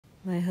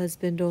My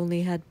husband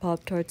only had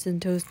Pop-Tarts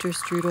and toaster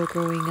strudel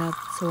growing up,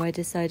 so I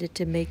decided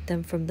to make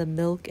them from the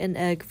milk and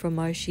egg from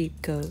our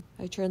sheep goat.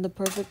 I churned the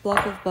perfect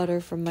block of butter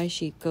from my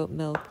sheep goat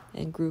milk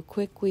and grew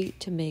quick wheat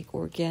to make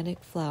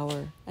organic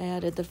flour. I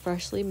added the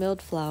freshly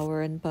milled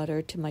flour and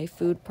butter to my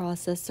food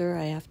processor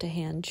I have to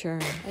hand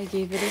churn. I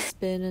gave it a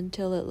spin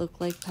until it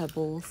looked like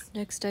pebbles.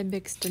 Next, I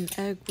mixed an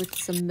egg with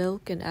some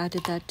milk and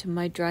added that to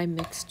my dry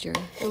mixture.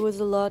 It was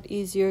a lot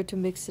easier to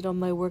mix it on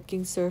my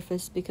working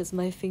surface because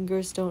my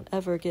fingers don't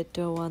ever get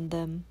dough on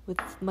them. With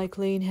my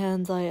clean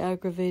hands, I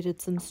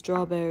aggravated some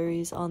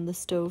strawberries on the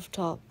stove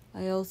top.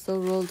 I also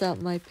rolled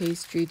out my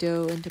pastry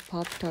dough into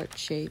Pop-Tart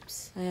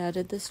shapes. I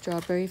added the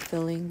strawberry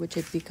filling, which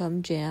had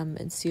become jam,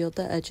 and sealed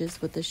the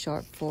edges with a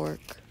sharp fork.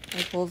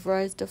 I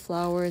pulverized the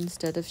flour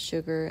instead of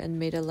sugar and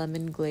made a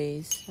lemon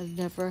glaze. I've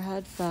never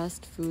had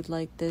fast food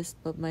like this,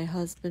 but my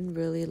husband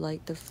really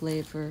liked the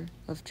flavor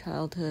of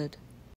childhood.